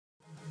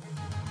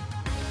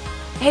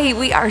Hey,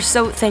 we are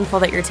so thankful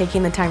that you're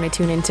taking the time to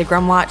tune into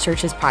Grumlock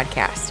Church's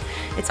podcast.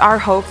 It's our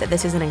hope that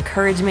this is an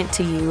encouragement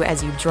to you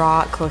as you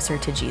draw closer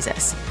to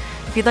Jesus.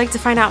 If you'd like to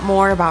find out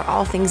more about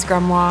all things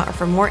Grumlock or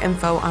for more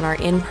info on our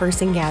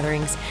in-person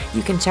gatherings,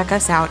 you can check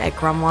us out at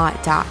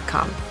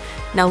grumlock.com.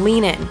 Now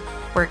lean in.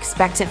 We're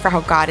expectant for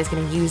how God is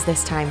going to use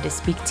this time to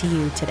speak to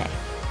you today.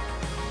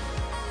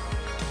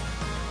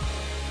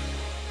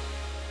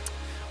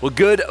 Well,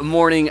 good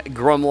morning,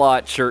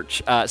 Grumlock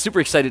Church.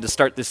 Super excited to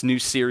start this new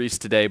series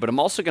today, but I'm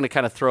also going to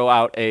kind of throw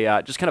out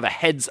just kind of a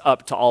heads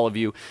up to all of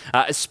you,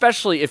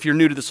 especially if you're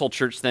new to this whole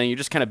church thing, you're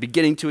just kind of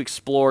beginning to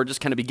explore, just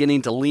kind of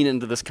beginning to lean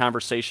into this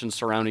conversation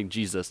surrounding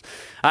Jesus.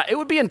 It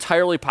would be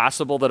entirely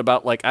possible that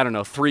about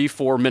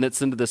 3-4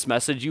 minutes into this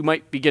message, you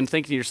might begin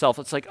thinking to yourself,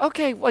 it's like,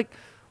 okay,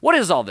 what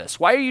is all this?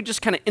 Why are you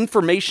just kind of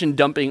information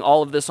dumping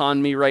all of this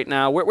on me right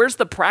now? Where's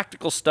the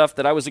practical stuff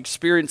that I was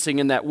experiencing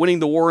in that Winning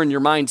the War in Your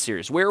Mind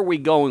series? Where are we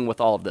going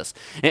with all of this?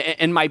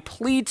 And my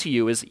plea to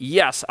you is,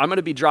 yes, I'm going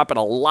to be dropping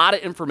a lot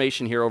of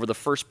information here over the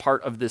first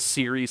part of this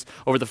series,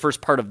 over the first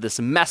part of this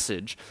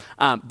message,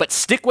 but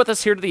stick with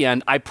us here to the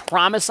end. I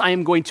promise I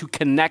am going to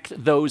connect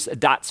those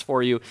dots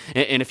for you.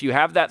 And if you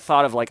have that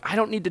thought of I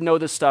don't need to know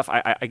this stuff,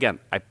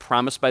 I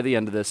promise by the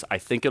end of this, I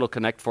think it'll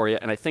connect for you.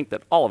 And I think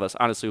that all of us,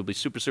 honestly, will be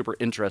super, super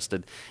interested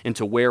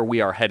into where we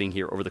are heading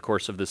here over the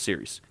course of this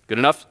series. Good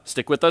enough?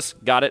 Stick with us?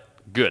 Got it?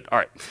 Good. All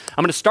right.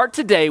 I'm going to start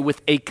today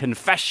with a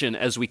confession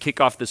as we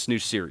kick off this new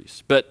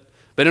series. But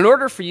in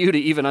order for you to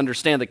even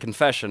understand the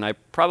confession, I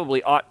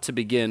probably ought to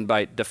begin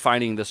by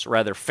defining this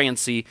rather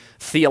fancy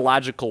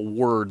theological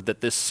word that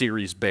this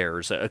series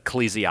bears,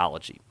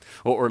 ecclesiology,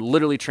 or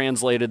literally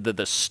translated,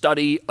 the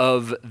study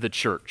of the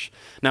church.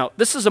 Now,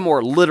 this is a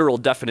more literal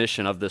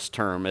definition of this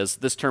term, as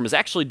this term is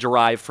actually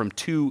derived from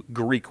two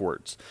Greek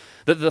words.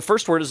 The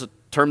first word is a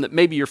term that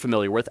maybe you're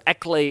familiar with,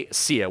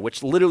 ekklesia,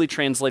 which literally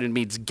translated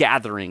means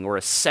gathering or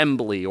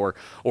assembly or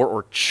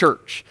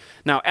church.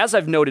 Now, as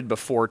I've noted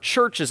before,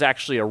 church is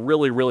actually a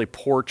really, really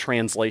poor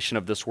translation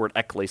of this word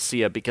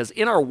ekklesia, because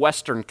in our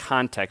Western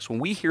context, when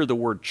we hear the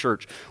word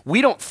church, we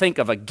don't think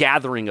of a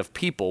gathering of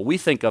people. We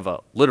think of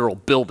a literal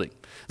building.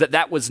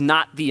 That was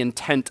not the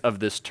intent of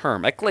this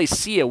term.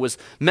 Ekklesia was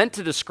meant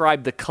to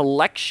describe the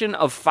collection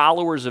of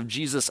followers of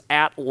Jesus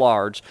at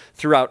large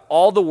throughout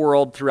all the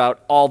world,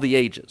 throughout all the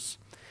ages.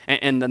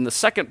 And then the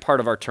second part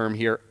of our term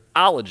here,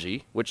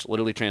 ology, which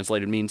literally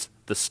translated means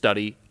the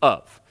study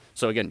of.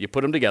 So again, you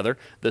put them together,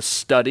 the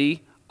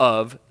study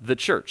of the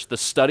church, the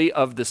study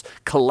of this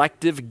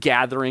collective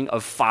gathering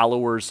of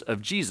followers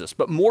of Jesus.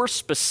 But more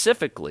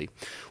specifically,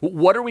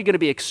 what are we going to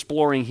be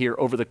exploring here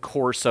over the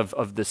course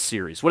of this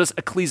series? What does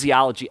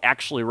ecclesiology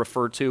actually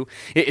refer to?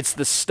 It's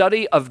the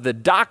study of the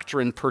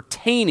doctrine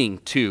pertaining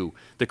to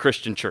the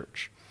Christian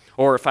church.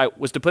 Or if I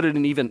was to put it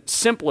in even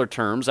simpler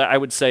terms, I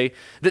would say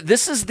that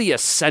this is the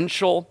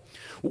essential.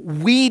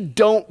 We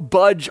don't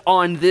budge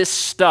on this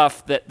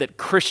stuff that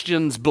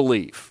Christians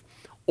believe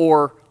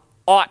or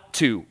ought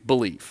to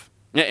believe.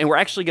 And we're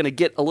actually going to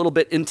get a little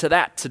bit into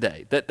that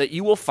today, that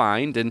you will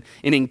find in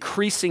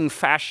increasing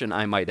fashion,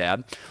 I might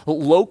add,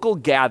 local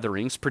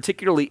gatherings,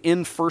 particularly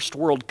in first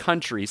world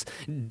countries,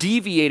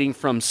 deviating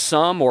from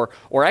some or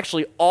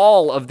actually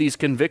all of these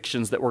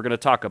convictions that we're going to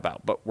talk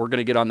about. But we're going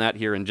to get on that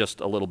here in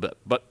just a little bit.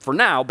 But for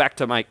now, back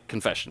to my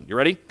confession. You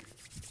ready?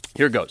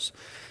 Here goes.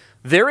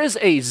 There is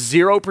a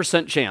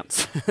 0%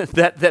 chance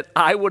that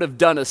I would have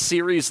done a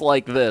series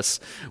like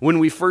this when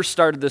we first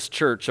started this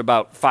church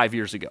about 5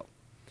 years ago.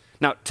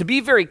 Now, to be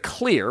very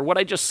clear, what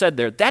I just said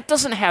there, that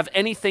doesn't have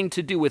anything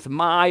to do with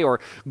my or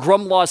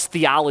Grumlaw's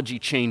theology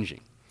changing.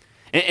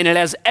 And it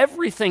has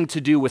everything to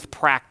do with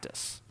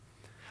practice.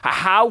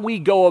 How we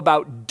go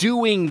about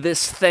doing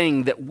this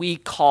thing that we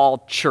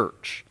call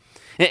church.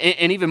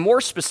 And even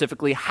more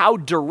specifically, how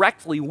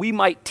directly we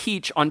might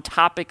teach on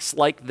topics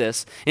like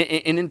this,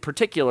 and in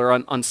particular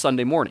on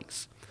Sunday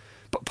mornings.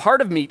 But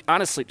part of me,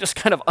 honestly, just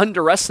kind of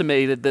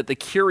underestimated the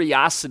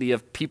curiosity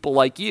of people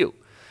like you.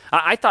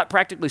 I thought,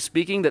 practically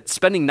speaking, that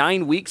spending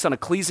 9 weeks on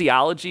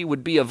ecclesiology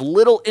would be of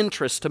little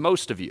interest to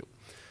most of you.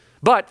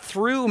 But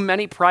through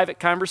many private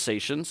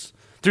conversations,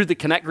 through the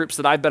connect groups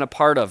that I've been a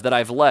part of, that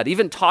I've led,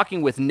 even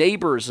talking with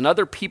neighbors and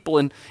other people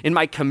in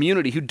my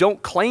community who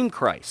don't claim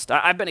Christ,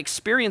 I've been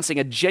experiencing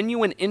a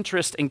genuine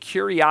interest and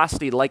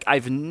curiosity like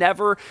I've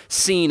never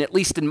seen, at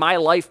least in my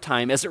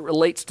lifetime, as it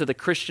relates to the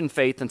Christian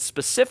faith, and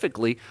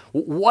specifically,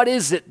 what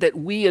is it that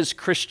we as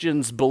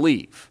Christians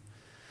believe?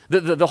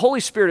 The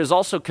Holy Spirit has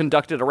also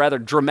conducted a rather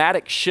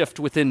dramatic shift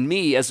within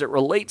me as it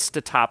relates to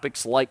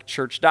topics like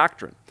church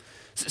doctrine.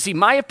 See,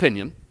 my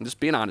opinion, I'm just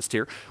being honest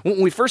here,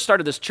 when we first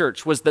started this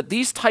church was that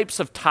these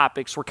types of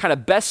topics were kind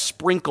of best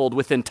sprinkled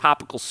within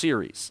topical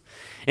series.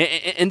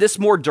 And this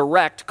more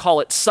direct,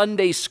 call it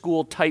Sunday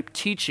school type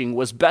teaching,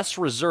 was best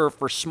reserved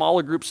for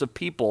smaller groups of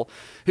people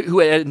who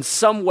had in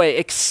some way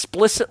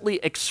explicitly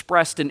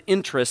expressed an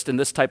interest in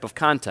this type of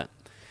content.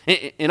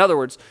 In other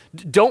words,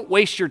 don't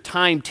waste your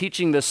time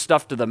teaching this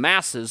stuff to the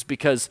masses,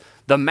 because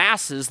the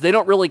masses, they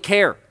don't really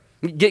care.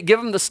 Give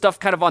them the stuff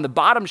kind of on the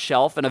bottom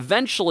shelf, and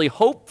eventually,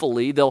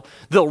 hopefully, they'll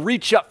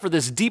reach up for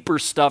this deeper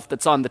stuff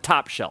that's on the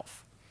top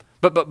shelf.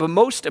 But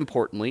most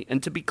importantly,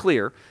 and to be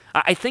clear,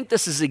 I think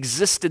this has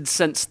existed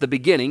since the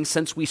beginning,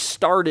 since we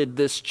started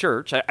this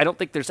church. I don't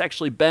think there's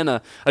actually been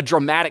a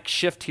dramatic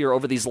shift here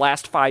over these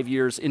last 5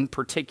 years in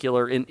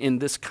particular in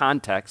this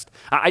context.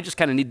 I just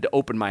kind of need to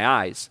open my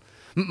eyes.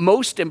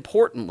 Most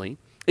importantly,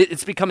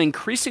 it's become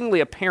increasingly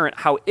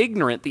apparent how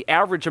ignorant the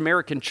average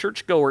American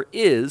churchgoer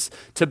is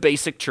to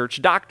basic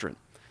church doctrine.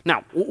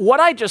 Now, what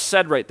I just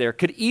said right there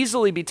could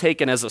easily be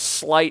taken as a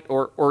slight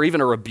or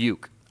even a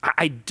rebuke.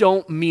 I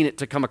don't mean it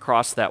to come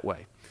across that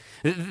way.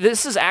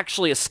 This is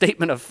actually a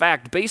statement of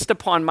fact based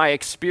upon my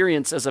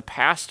experience as a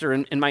pastor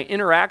and my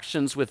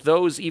interactions with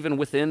those even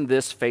within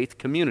this faith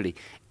community,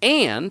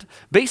 and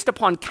based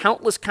upon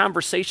countless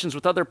conversations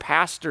with other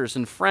pastors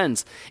and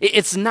friends.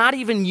 It's not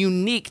even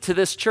unique to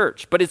this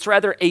church, but it's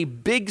rather a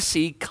big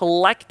C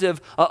collective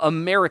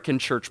American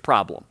church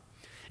problem.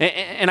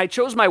 And I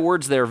chose my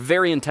words there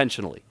very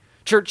intentionally.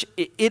 Church,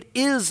 it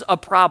is a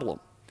problem.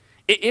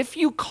 If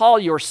you call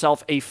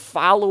yourself a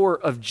follower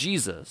of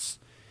Jesus,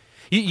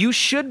 you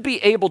should be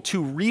able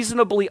to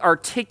reasonably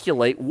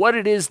articulate what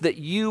it is that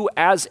you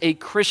as a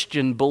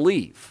Christian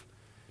believe.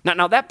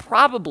 Now that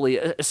probably,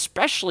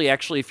 especially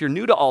actually if you're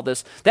new to all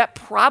this, that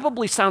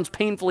probably sounds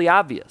painfully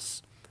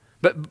obvious.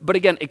 But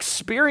again,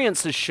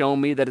 experience has shown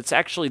me that it's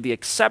actually the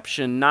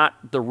exception,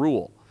 not the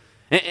rule.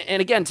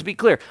 And again, to be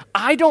clear,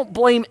 I don't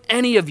blame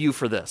any of you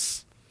for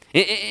this.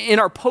 In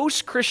our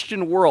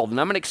post-Christian world, and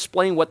I'm going to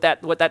explain what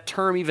that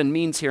term even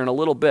means here in a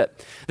little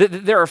bit,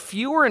 there are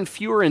fewer and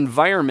fewer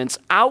environments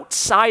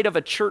outside of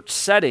a church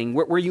setting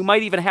where you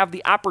might even have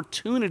the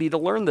opportunity to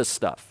learn this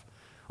stuff.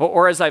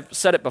 Or as I've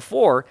said it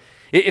before,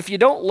 if you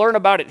don't learn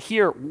about it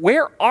here,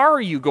 where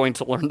are you going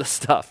to learn this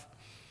stuff?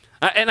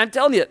 And I'm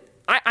telling you,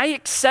 I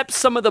accept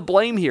some of the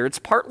blame here. It's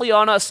partly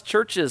on us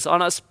churches, on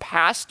us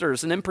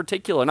pastors, and in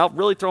particular, and I'll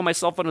really throw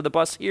myself under the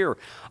bus here,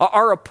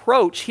 our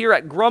approach here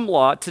at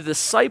Grumlaw to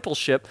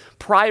discipleship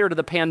prior to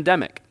the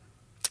pandemic.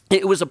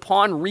 It was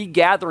upon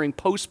regathering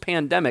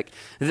post-pandemic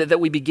that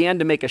we began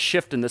to make a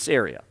shift in this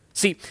area.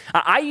 See,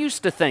 I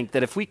used to think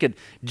that if we could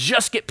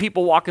just get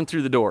people walking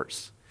through the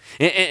doors,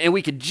 and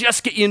we could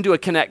just get you into a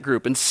connect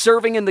group and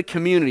serving in the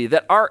community,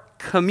 that our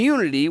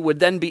community would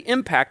then be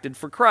impacted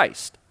for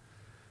Christ.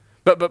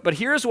 But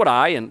here's what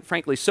I, and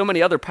frankly so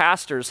many other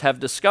pastors, have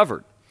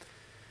discovered.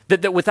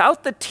 That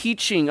without the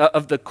teaching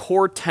of the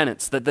core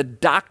tenets, the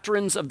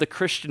doctrines of the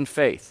Christian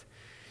faith,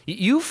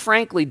 you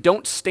frankly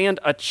don't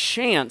stand a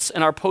chance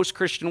in our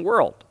post-Christian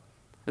world.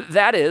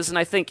 That is, and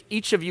I think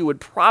each of you would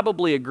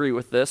probably agree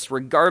with this,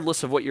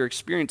 regardless of what your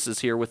experience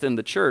is here within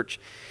the church,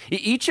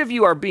 each of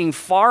you are being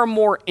far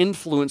more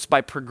influenced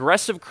by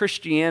progressive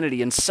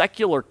Christianity and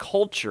secular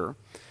culture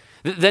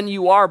than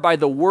you are by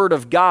the Word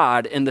of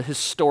God and the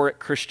historic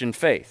Christian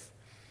faith.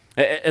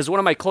 As one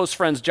of my close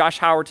friends, Josh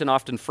Howerton,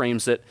 often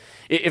frames it,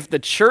 if the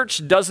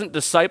church doesn't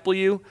disciple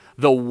you,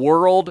 the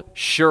world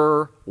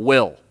sure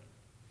will.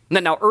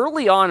 Now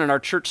early on in our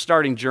church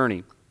starting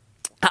journey,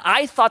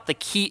 I thought the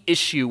key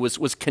issue was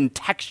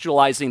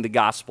contextualizing the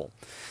gospel.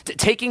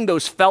 Taking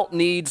those felt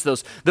needs,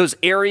 those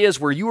areas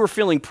where you were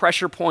feeling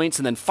pressure points,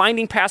 and then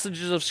finding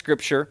passages of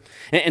Scripture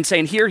and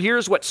saying,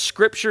 here's what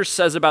Scripture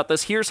says about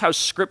this, here's how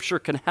Scripture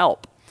can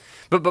help.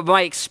 But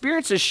my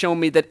experience has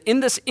shown me that in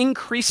this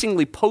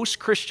increasingly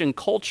post-Christian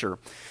culture,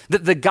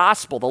 that the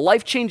gospel, the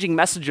life-changing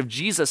message of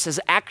Jesus, has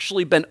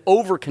actually been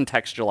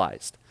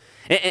over-contextualized.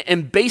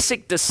 And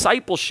basic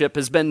discipleship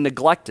has been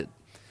neglected.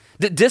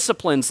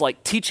 Disciplines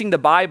like teaching the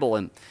Bible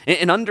and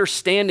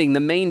understanding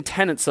the main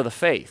tenets of the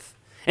faith.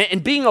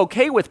 And being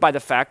okay with by the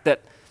fact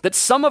that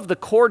some of the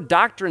core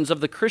doctrines of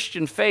the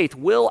Christian faith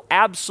will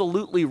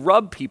absolutely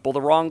rub people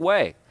the wrong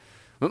way.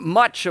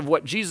 Much of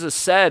what Jesus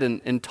said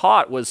and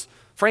taught was,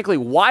 frankly,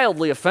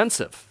 wildly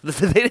offensive.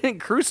 They didn't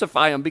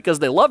crucify him because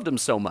they loved him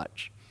so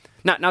much.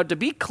 Now, to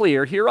be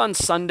clear, here on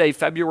Sunday,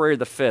 February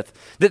the 5th,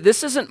 that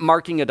this isn't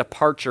marking a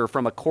departure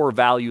from a core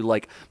value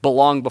like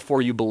belong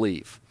before you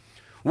believe,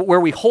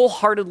 where we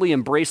wholeheartedly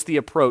embrace the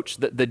approach,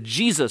 the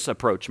Jesus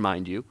approach,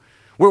 mind you,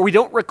 where we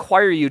don't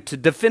require you to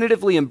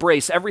definitively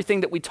embrace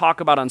everything that we talk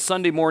about on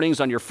Sunday mornings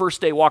on your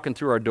first day walking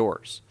through our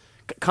doors.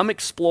 Come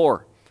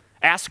explore,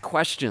 ask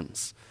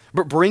questions,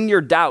 but bring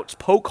your doubts,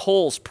 poke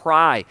holes,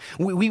 pry.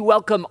 We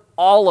welcome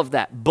all of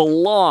that.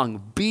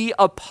 Belong, be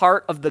a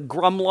part of the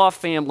Grumlaw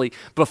family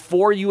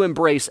before you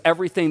embrace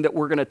everything that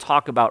we're going to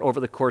talk about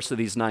over the course of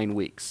these 9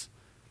 weeks.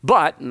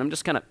 But, and I'm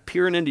just kind of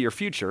peering into your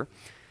future,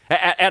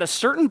 at a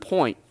certain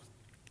point,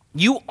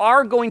 you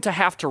are going to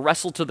have to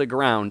wrestle to the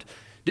ground.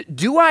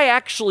 Do I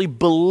actually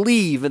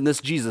believe in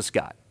this Jesus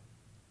guy?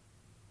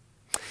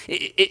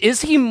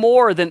 Is he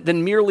more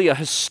than merely a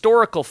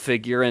historical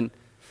figure? And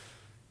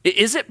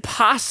is it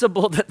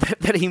possible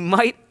that he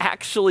might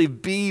actually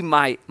be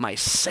my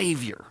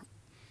Savior?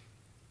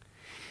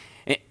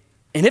 And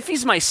if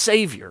he's my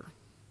Savior,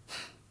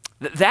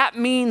 that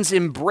means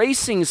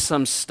embracing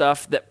some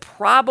stuff that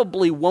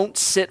probably won't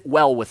sit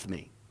well with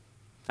me.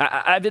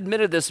 I've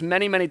admitted this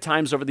many, many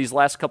times over these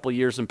last couple of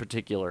years in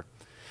particular,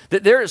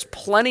 that there is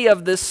plenty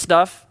of this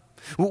stuff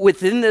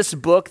within this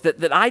book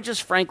that I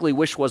just frankly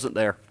wish wasn't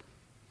there,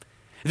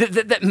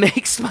 that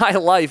makes my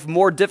life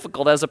more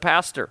difficult as a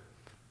pastor,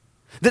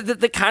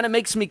 that kind of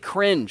makes me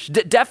cringe.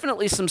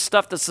 Definitely some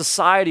stuff that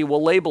society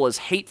will label as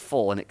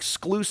hateful and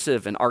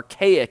exclusive and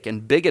archaic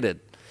and bigoted.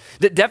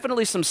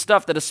 Definitely some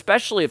stuff that,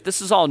 especially if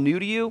this is all new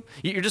to you,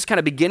 you're just kind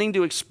of beginning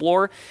to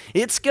explore,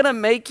 it's going to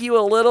make you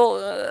a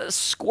little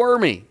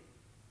squirmy.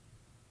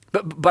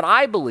 But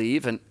I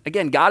believe, and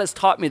again, God has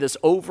taught me this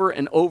over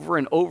and over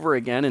and over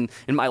again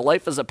in my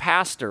life as a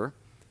pastor,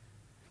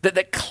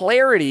 that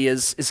clarity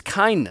is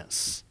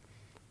kindness.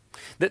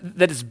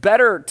 That it's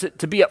better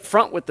to be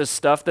upfront with this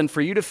stuff than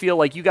for you to feel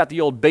like you got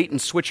the old bait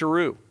and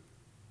switcheroo.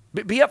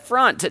 Be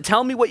upfront.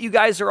 Tell me what you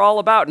guys are all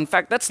about. In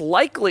fact, that's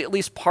likely at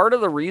least part of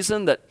the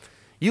reason that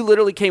you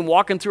literally came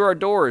walking through our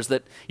doors,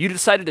 that you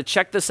decided to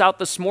check this out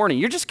this morning.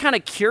 You're just kind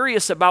of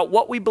curious about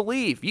what we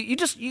believe.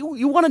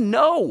 You want to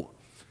know.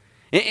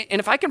 And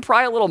if I can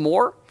pry a little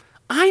more,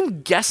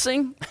 I'm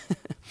guessing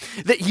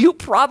that you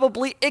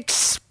probably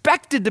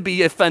expected to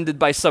be offended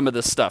by some of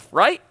this stuff,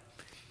 right?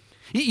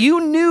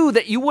 You knew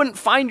that you wouldn't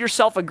find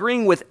yourself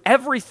agreeing with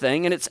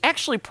everything, and it's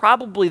actually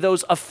probably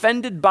those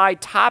offended by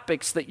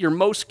topics that you're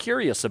most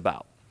curious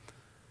about.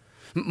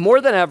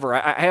 More than ever,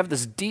 I have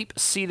this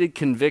deep-seated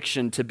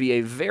conviction to be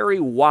a very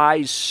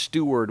wise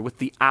steward with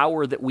the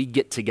hour that we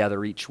get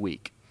together each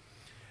week.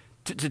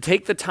 To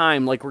take the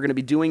time, like we're going to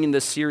be doing in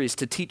this series,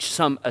 to teach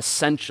some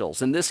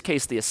essentials, in this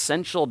case, the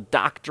essential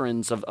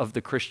doctrines of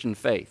the Christian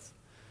faith.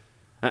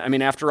 I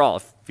mean, after all,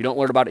 if you don't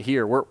learn about it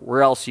here,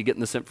 where else are you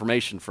getting this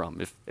information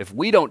from? If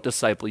we don't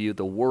disciple you,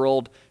 the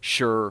world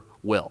sure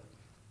will.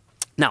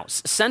 Now,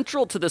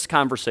 central to this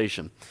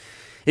conversation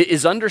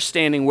is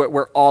understanding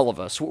where all of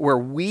us, where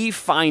we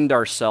find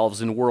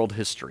ourselves in world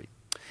history.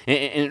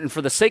 And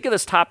for the sake of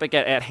this topic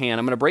at hand,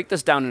 I'm going to break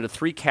this down into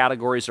three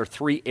categories or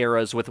three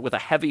eras with a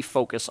heavy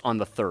focus on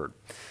the third.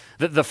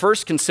 The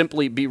first can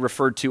simply be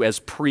referred to as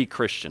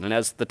pre-Christian, and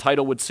as the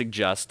title would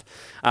suggest,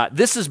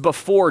 this is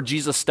before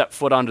Jesus stepped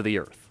foot onto the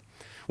earth,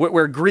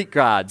 where Greek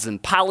gods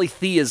and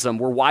polytheism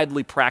were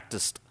widely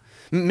practiced,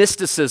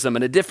 mysticism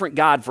and a different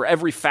god for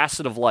every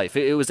facet of life.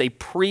 It was a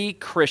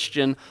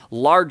pre-Christian,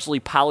 largely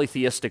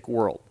polytheistic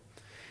world.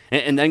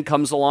 And then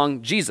comes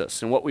along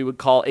Jesus in what we would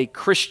call a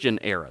Christian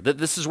era.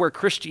 This is where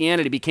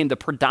Christianity became the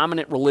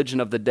predominant religion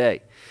of the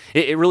day.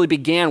 It really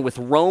began with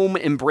Rome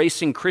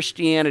embracing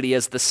Christianity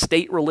as the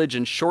state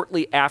religion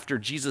shortly after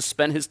Jesus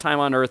spent his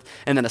time on earth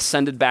and then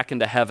ascended back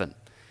into heaven.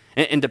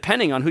 And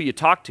depending on who you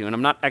talk to, and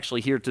I'm not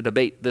actually here to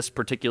debate this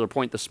particular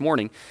point this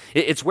morning,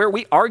 it's where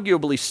we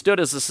arguably stood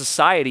as a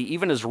society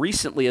even as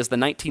recently as the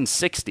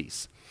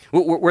 1960s.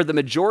 Where the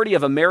majority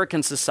of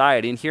American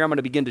society, and here I'm going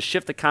to begin to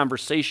shift the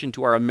conversation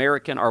to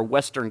our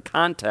Western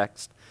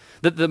context,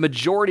 that the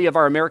majority of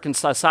our American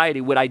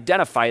society would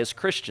identify as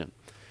Christian.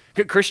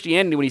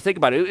 Christianity, when you think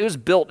about it, it was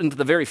built into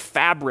the very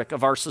fabric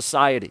of our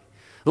society.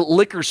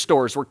 Liquor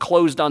stores were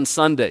closed on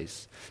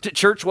Sundays.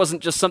 Church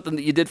wasn't just something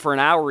that you did for an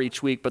hour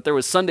each week, but there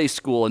was Sunday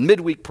school and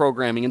midweek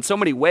programming. In so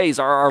many ways,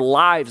 our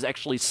lives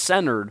actually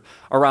centered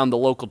around the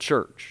local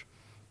church.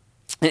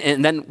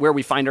 And then where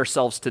we find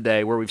ourselves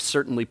today, where we've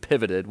certainly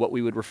pivoted, what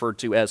we would refer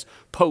to as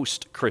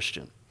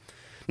post-Christian.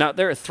 Now,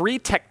 there are three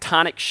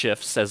tectonic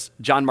shifts, as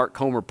John Mark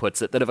Comer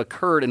puts it, that have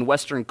occurred in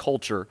Western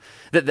culture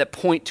that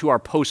point to our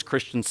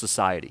post-Christian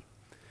society.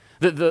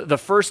 The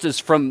first is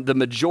from the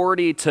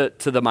majority to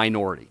the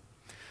minority.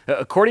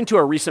 According to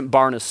a recent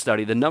Barna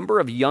study, the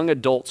number of young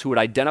adults who would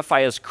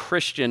identify as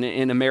Christian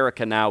in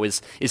America now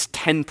is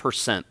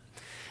 10%.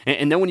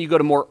 And then when you go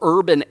to more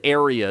urban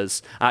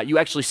areas, you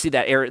actually see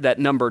that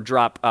number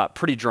drop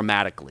pretty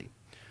dramatically.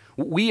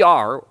 We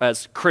are,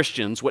 as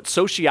Christians, what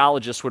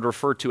sociologists would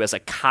refer to as a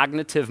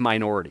cognitive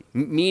minority,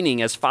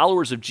 meaning as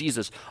followers of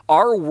Jesus,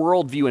 our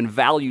worldview and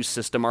value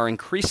system are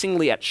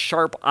increasingly at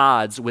sharp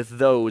odds with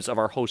those of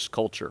our host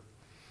culture.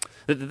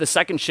 The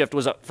second shift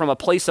was from a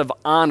place of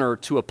honor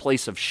to a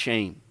place of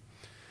shame.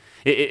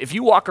 If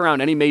you walk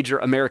around any major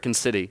American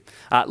city,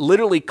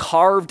 literally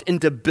carved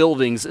into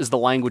buildings is the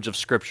language of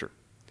Scripture.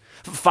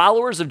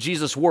 Followers of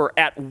Jesus were,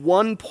 at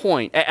one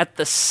point, at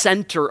the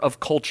center of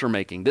culture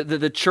making.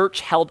 The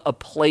church held a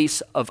place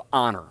of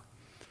honor.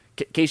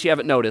 In case you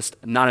haven't noticed,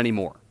 not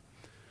anymore.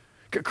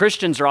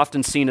 Christians are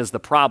often seen as the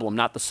problem,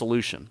 not the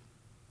solution.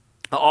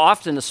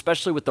 Often,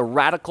 especially with the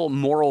radical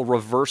moral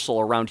reversal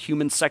around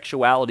human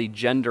sexuality,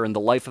 gender, and the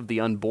life of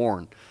the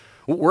unborn,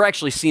 we're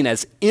actually seen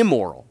as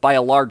immoral by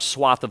a large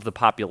swath of the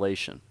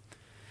population.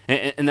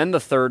 And then the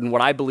third, and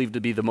what I believe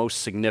to be the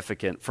most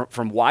significant,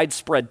 from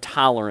widespread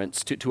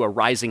tolerance to a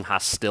rising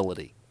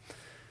hostility.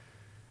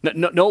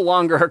 No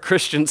longer are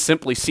Christians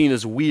simply seen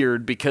as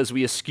weird because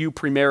we eschew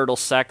premarital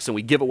sex and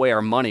we give away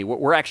our money.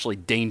 We're actually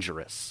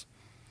dangerous.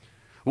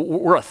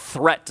 We're a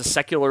threat to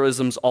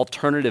secularism's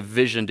alternative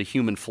vision to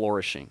human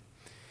flourishing.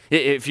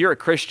 If you're a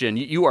Christian,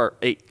 you are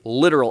a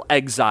literal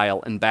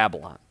exile in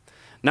Babylon.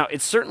 Now,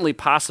 it's certainly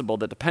possible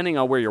that depending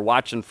on where you're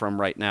watching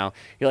from right now,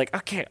 you're like,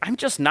 okay, I'm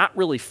just not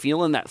really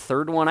feeling that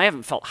third one. I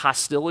haven't felt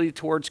hostility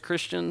towards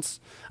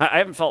Christians. I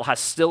haven't felt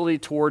hostility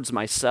towards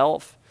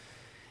myself.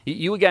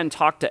 You again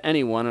talk to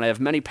anyone, and I have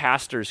many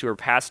pastors who are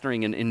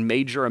pastoring in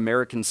major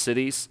American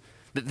cities,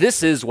 that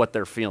this is what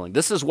they're feeling.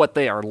 This is what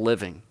they are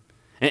living.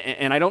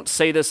 And I don't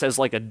say this as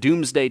like a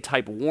doomsday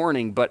type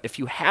warning, but if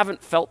you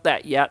haven't felt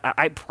that yet,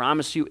 I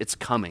promise you it's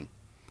coming.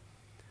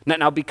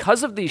 Now,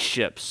 because of these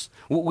shifts,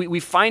 we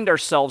find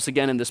ourselves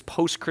again in this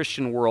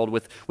post-Christian world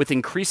with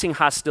increasing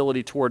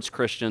hostility towards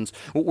Christians.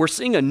 We're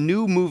seeing a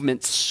new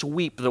movement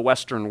sweep the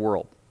Western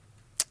world.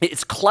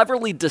 It's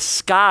cleverly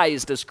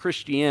disguised as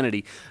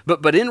Christianity,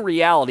 but in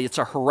reality, it's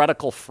a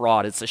heretical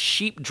fraud. It's a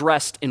sheep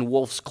dressed in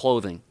wolf's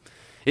clothing.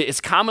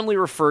 It's commonly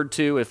referred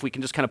to, if we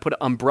can just kind of put an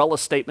umbrella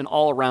statement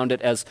all around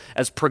it, as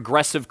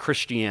progressive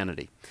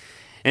Christianity.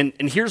 And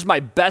here's my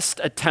best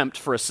attempt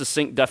for a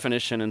succinct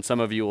definition, and some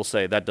of you will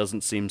say, that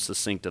doesn't seem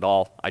succinct at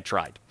all. I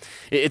tried.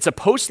 It's a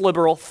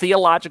post-liberal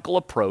theological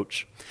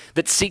approach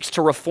that seeks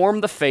to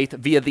reform the faith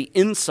via the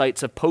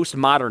insights of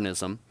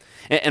postmodernism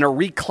and a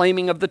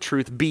reclaiming of the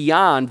truth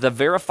beyond the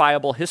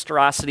verifiable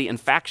historicity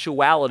and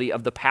factuality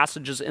of the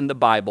passages in the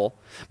Bible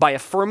by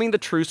affirming the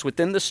truths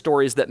within the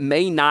stories that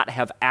may not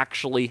have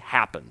actually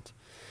happened.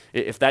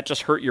 If that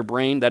just hurt your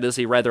brain, that is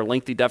a rather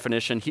lengthy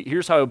definition.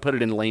 Here's how I would put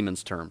it in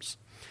layman's terms.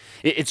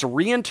 It's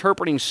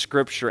reinterpreting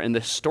Scripture and the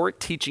historic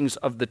teachings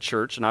of the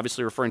church, and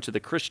obviously referring to the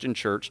Christian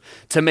church,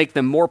 to make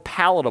them more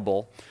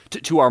palatable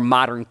to our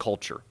modern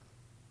culture.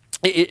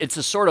 It's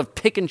a sort of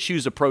pick and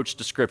choose approach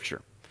to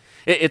Scripture.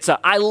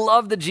 I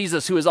love the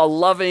Jesus who is all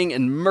loving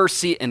and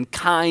mercy and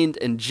kind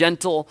and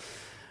gentle,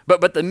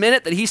 but the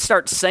minute that he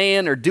starts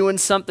saying or doing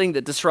something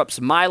that disrupts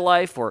my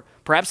life, or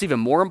perhaps even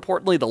more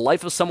importantly, the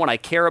life of someone I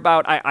care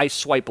about, I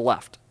swipe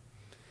left.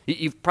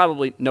 You've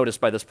probably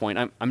noticed by this point,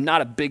 I'm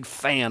not a big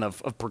fan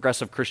of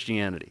progressive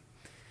Christianity.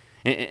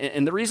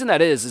 And the reason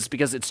that is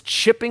because it's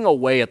chipping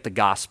away at the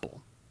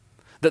gospel,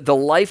 the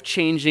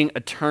life-changing,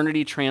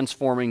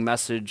 eternity-transforming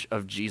message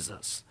of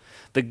Jesus,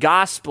 the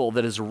gospel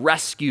that has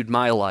rescued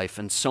my life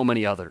and so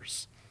many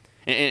others.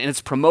 And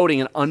it's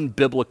promoting an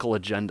unbiblical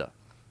agenda.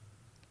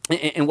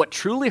 And what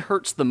truly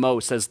hurts the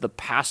most as the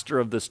pastor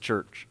of this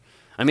church,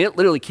 I mean, it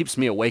literally keeps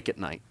me awake at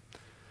night,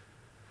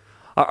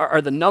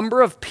 are the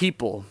number of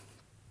people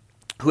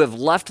who have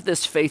left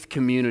this faith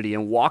community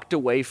and walked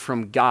away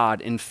from God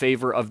in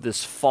favor of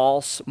this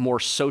false, more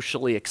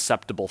socially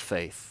acceptable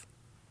faith.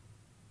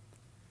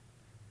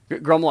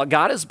 Grumlaw,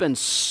 God has been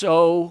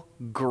so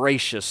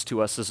gracious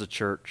to us as a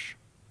church.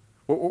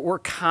 We're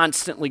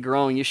constantly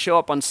growing. You show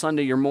up on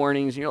Sunday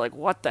mornings, and you're like,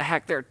 what the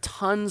heck? There are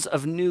tons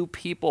of new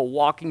people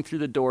walking through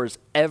the doors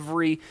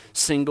every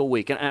single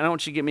week. And I don't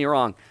want you to get me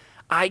wrong.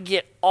 I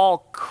get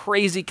all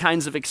crazy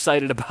kinds of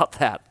excited about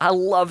that. I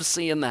love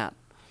seeing that.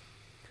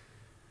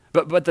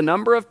 But the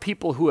number of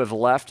people who have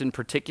left, in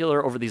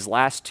particular, over these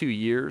last 2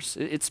 years,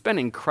 it's been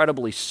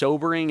incredibly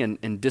sobering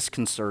and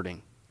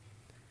disconcerting.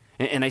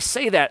 And I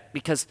say that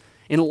because,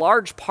 in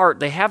large part,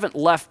 they haven't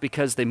left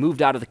because they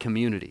moved out of the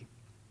community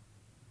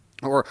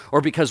or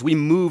because we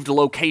moved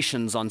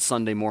locations on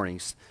Sunday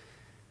mornings.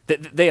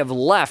 They have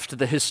left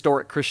the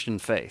historic Christian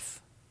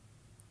faith.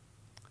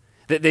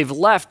 They've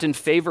left in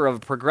favor of a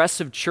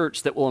progressive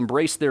church that will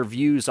embrace their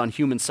views on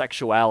human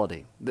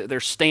sexuality, their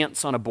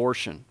stance on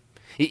abortion,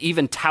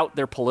 even tout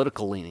their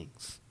political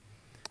leanings.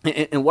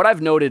 And what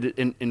I've noted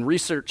in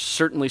research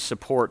certainly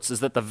supports is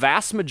that the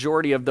vast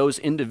majority of those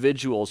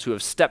individuals who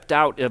have stepped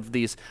out of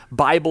these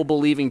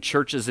Bible-believing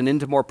churches and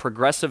into more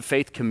progressive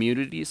faith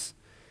communities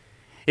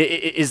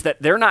is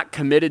that they're not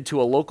committed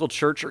to a local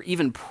church or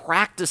even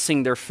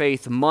practicing their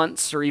faith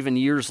months or even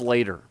years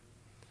later.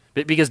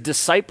 Because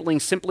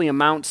discipling simply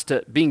amounts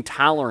to being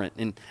tolerant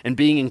and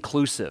being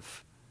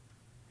inclusive.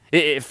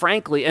 It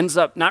frankly ends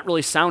up not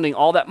really sounding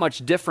all that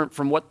much different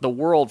from what the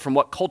world, from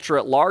what culture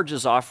at large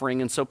is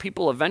offering, and so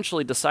people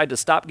eventually decide to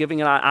stop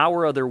giving an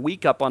hour of their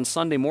week up on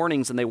Sunday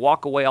mornings and they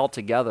walk away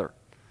altogether.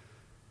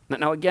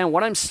 Now again,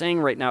 what I'm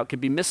saying right now, it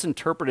could be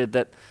misinterpreted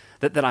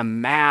that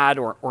I'm mad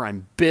or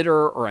I'm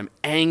bitter or I'm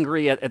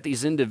angry at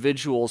these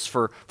individuals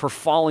for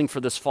falling for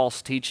this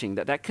false teaching.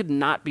 That could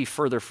not be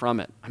further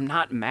from it. I'm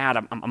not mad,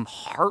 I'm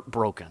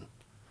heartbroken.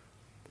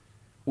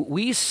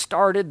 We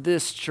started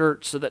this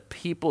church so that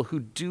people who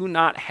do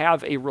not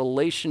have a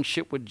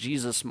relationship with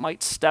Jesus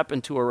might step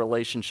into a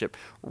relationship,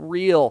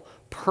 real,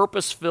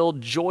 purpose-filled,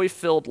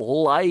 joy-filled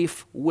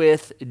life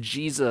with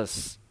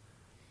Jesus.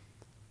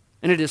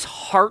 And it is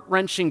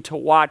heart-wrenching to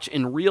watch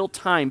in real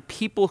time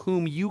people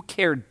whom you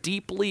care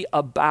deeply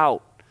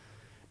about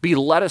be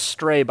led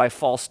astray by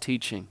false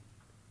teaching.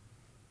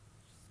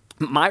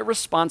 My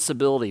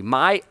responsibility,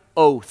 my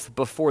oath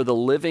before the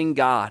living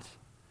God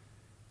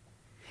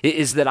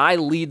is that I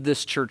lead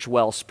this church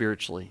well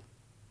spiritually.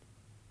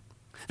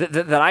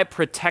 That I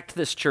protect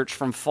this church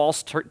from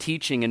false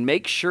teaching and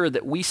make sure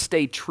that we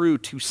stay true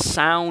to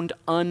sound,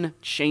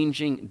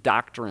 unchanging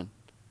doctrine.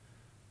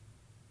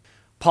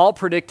 Paul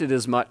predicted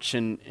as much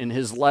in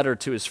his letter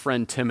to his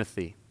friend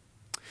Timothy.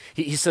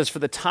 He says, "For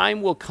the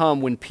time will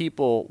come when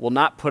people will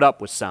not put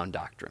up with sound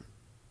doctrine.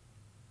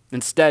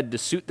 Instead, to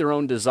suit their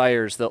own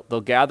desires,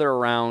 they'll gather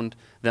around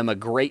them a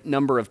great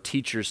number of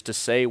teachers to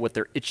say what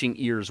their itching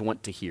ears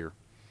want to hear.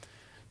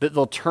 That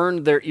they'll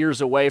turn their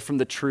ears away from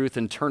the truth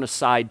and turn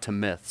aside to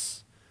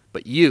myths.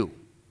 But you,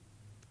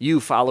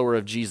 follower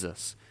of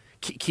Jesus,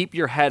 keep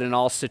your head in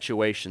all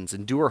situations,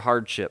 endure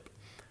hardship,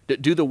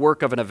 do the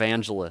work of an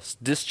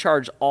evangelist,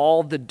 discharge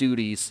all the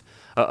duties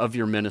of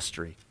your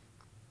ministry."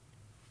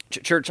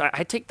 Church,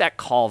 I take that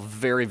call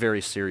very, very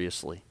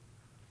seriously.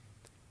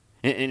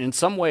 And in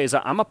some ways,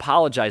 I'm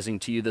apologizing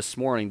to you this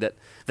morning that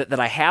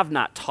I have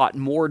not taught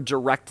more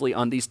directly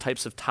on these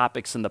types of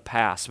topics in the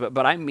past.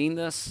 But I mean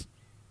this.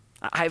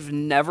 I've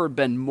never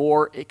been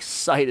more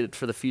excited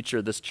for the future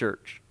of this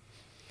church.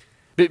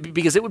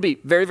 Because it would be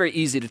very, very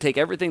easy to take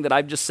everything that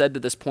I've just said to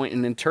this point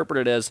and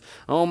interpret it as,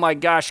 oh my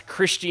gosh,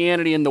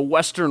 Christianity in the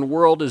Western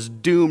world is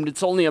doomed.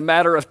 It's only a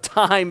matter of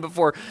time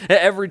before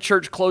every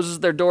church closes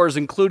their doors,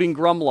 including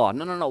Grumlaw.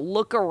 No.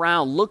 Look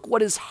around. Look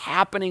what is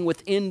happening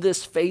within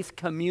this faith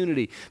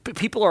community.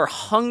 People are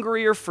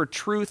hungrier for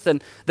truth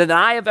than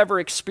I have ever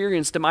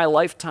experienced in my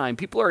lifetime.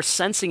 People are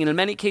sensing and in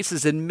many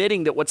cases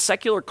admitting that what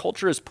secular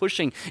culture is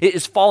pushing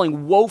is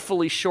falling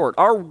woefully short.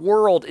 Our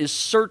world is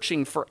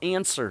searching for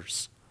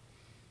answers.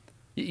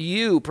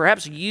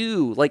 Perhaps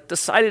you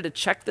decided to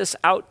check this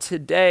out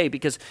today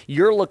because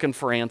you're looking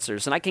for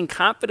answers. And I can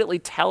confidently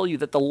tell you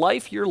that the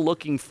life you're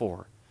looking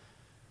for,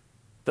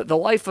 that the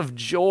life of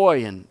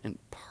joy and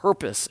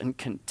purpose and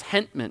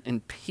contentment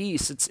and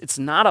peace, it's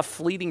not a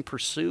fleeting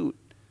pursuit.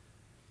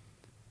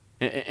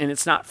 And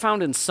it's not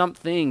found in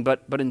something,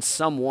 but in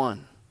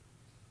someone.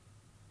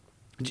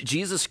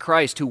 Jesus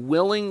Christ, who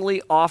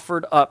willingly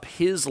offered up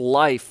his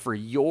life for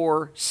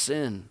your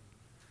sin.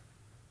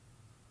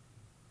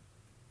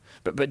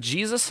 But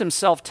Jesus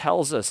himself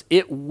tells us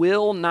it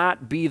will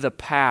not be the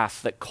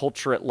path that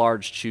culture at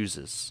large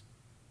chooses.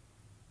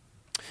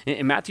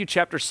 In Matthew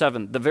chapter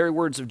 7, the very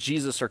words of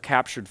Jesus are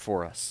captured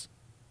for us.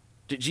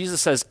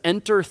 Jesus says,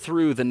 "Enter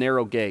through the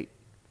narrow gate.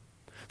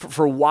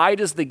 For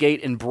wide is the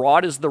gate and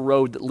broad is the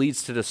road that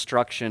leads to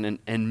destruction,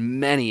 and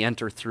many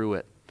enter through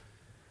it.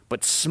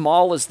 But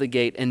small is the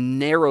gate and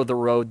narrow the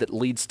road that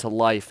leads to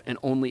life, and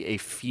only a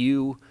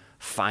few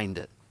find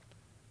it."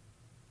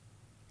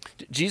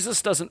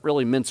 Jesus doesn't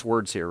really mince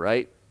words here,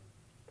 right?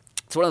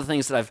 It's one of the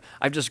things that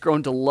I've just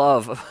grown to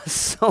love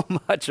so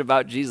much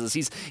about Jesus.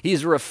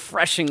 He's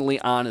refreshingly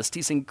honest.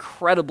 He's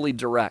incredibly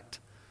direct.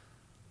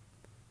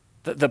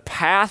 The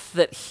path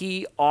that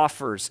he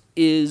offers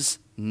is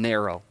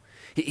narrow.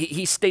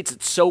 He states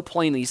it so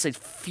plainly. He says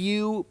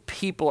few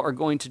people are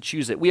going to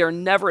choose it. We are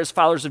never, as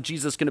followers of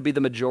Jesus, going to be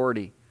the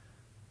majority.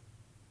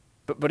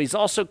 But he's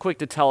also quick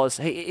to tell us,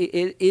 hey,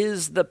 it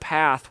is the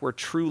path where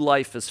true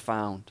life is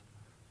found.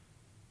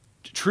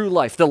 True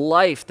life, the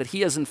life that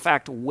he is in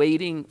fact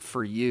waiting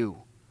for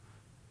you.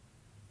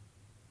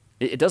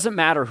 It doesn't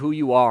matter who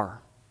you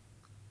are,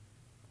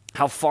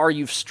 how far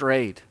you've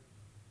strayed,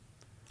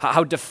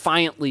 how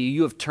defiantly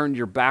you have turned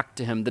your back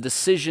to him, the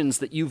decisions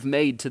that you've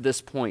made to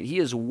this point. He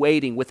is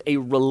waiting with a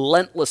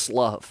relentless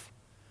love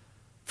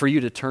for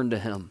you to turn to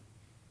him,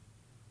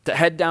 to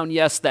head down,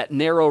 yes, that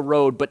narrow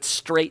road, but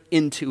straight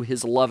into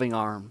his loving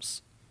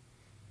arms.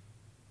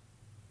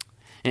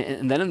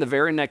 And then in the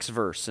very next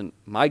verse, and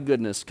my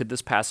goodness, could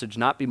this passage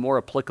not be more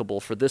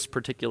applicable for this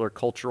particular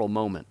cultural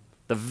moment?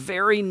 The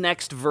very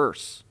next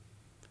verse,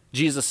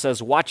 Jesus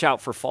says, watch out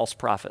for false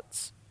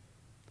prophets.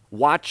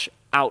 Watch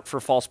out for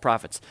false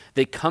prophets.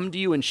 They come to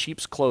you in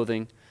sheep's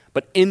clothing,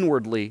 but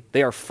inwardly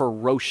they are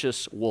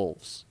ferocious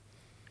wolves.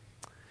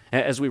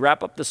 As we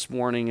wrap up this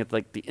morning at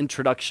the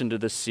introduction to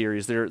this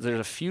series, there's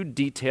a few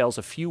details,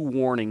 a few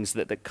warnings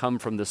that come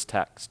from this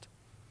text.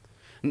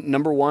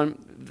 Number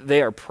one,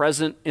 they are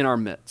present in our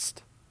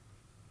midst.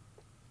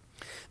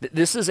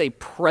 This is a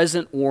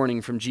present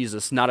warning from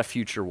Jesus, not a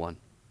future one,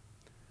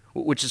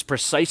 which is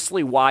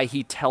precisely why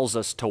he tells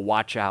us to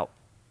watch out.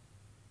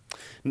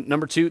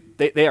 Number two,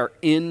 they are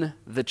in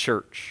the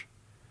church.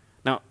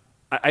 Now,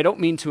 I don't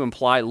mean to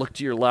imply, look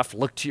to your left,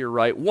 look to your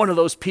right, one of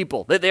those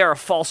people, they are a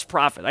false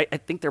prophet. I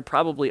think there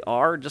probably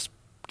are, just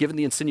given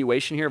the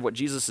insinuation here of what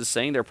Jesus is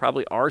saying, there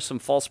probably are some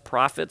false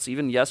prophets,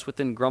 even, yes,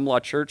 within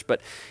Grumlaw Church,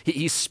 but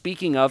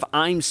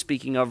I'm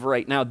speaking of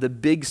right now, the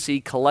Big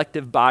C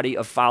collective body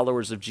of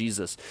followers of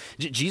Jesus.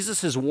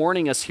 Jesus is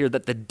warning us here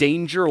that the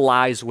danger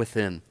lies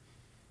within.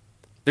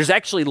 There's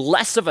actually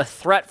less of a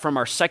threat from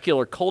our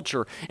secular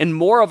culture and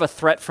more of a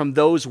threat from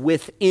those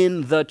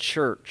within the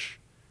church.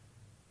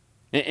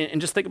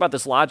 And just think about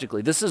this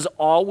logically. This is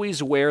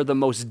always where the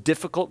most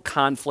difficult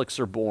conflicts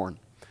are born.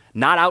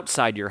 Not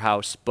outside your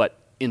house, but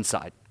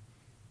inside.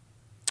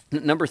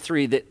 Number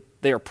three, that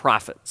they are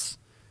prophets,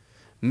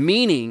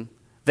 meaning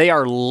they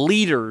are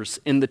leaders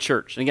in the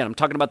church. And again, I'm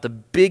talking about the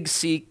Big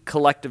C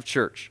collective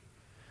church.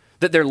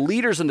 That they're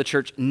leaders in the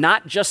church,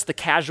 not just the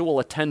casual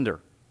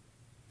attender.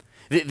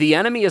 The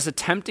enemy is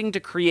attempting to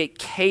create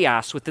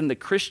chaos within the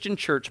Christian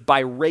church by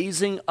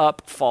raising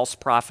up false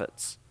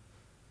prophets.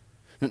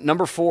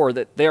 Number 4,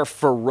 that they are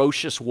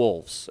ferocious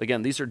wolves.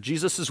 Again, these are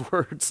Jesus'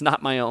 words,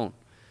 not my own.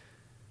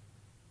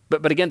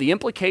 But again, the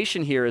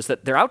implication here is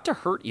that they're out to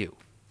hurt you,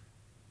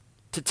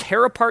 to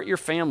tear apart your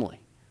family,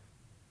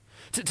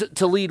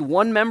 to lead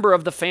one member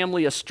of the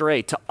family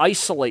astray, to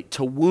isolate,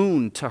 to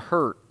wound, to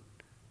hurt.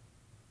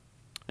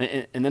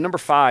 And then number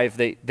 5,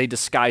 they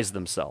disguise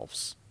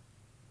themselves.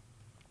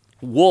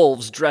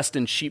 Wolves dressed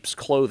in sheep's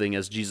clothing,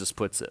 as Jesus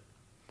puts it.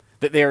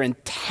 That they are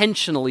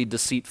intentionally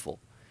deceitful,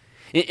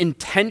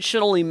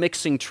 intentionally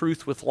mixing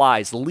truth with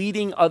lies,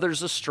 leading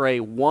others astray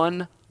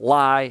one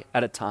lie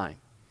at a time.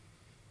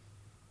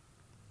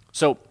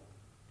 So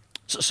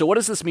what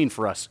does this mean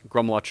for us,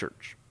 Grumlaw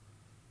Church?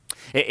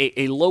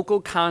 A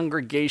local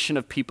congregation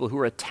of people who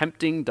are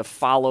attempting to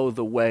follow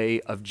the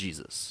way of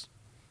Jesus.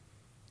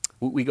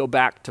 We go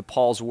back to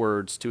Paul's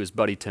words to his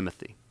buddy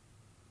Timothy.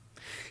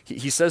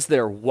 He says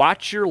there,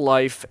 watch your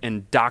life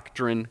and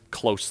doctrine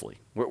closely.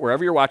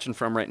 Wherever you're watching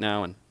from right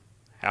now, and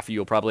half of you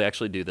will probably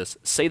actually do this,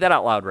 say that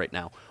out loud right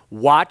now.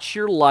 Watch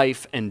your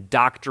life and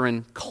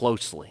doctrine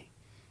closely.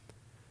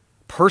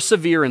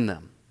 Persevere in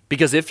them.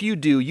 Because if you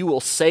do, you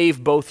will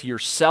save both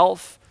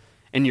yourself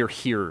and your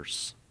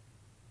hearers.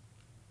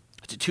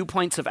 2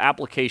 points of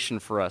application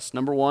for us.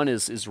 Number 1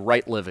 is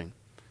right living.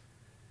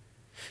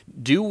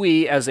 Do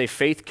we, as a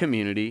faith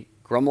community,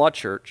 Grumlaw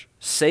Church,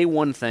 say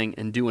one thing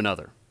and do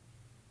another?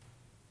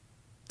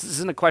 This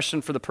isn't a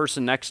question for the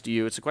person next to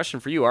you. It's a question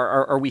for you.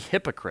 Are we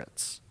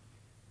hypocrites?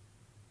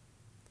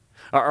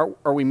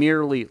 Are we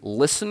merely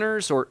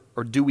listeners, or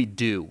do we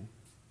do?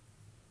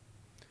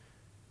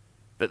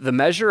 The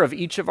measure of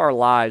each of our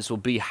lives will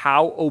be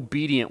how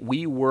obedient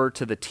we were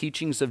to the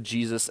teachings of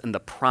Jesus and the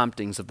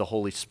promptings of the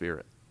Holy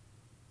Spirit.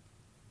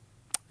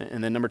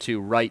 And then number 2,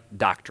 right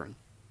doctrine.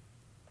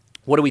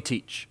 What do we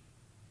teach?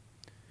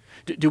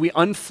 Do we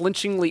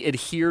unflinchingly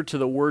adhere to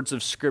the words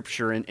of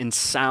Scripture in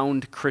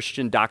sound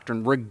Christian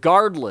doctrine,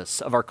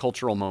 regardless of our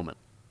cultural moment?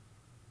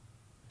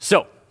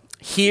 So,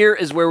 here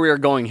is where we are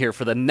going here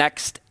for the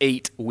next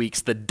 8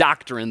 weeks, the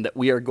doctrine that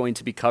we are going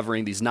to be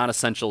covering, these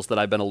non-essentials that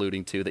I've been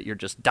alluding to that you're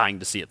just dying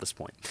to see at this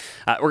point.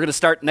 We're going to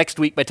start next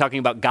week by talking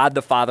about God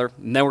the Father,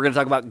 and then we're going to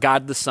talk about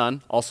God the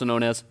Son, also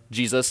known as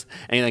Jesus,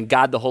 and then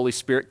God the Holy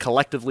Spirit,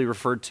 collectively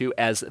referred to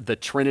as the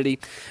Trinity.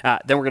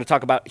 Then we're going to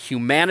talk about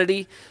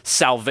humanity,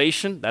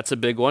 salvation, that's a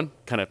big one,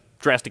 kind of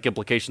drastic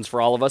implications for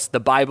all of us.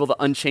 The Bible, the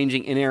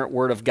unchanging, inerrant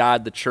Word of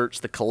God, the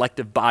church, the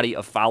collective body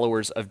of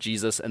followers of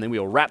Jesus. And then we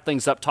will wrap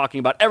things up talking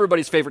about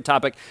everybody's favorite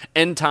topic,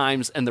 end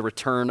times and the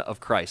return of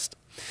Christ.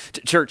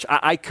 Church,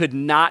 I could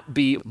not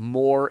be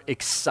more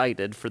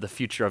excited for the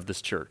future of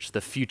this church,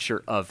 the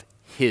future of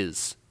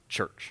His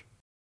church.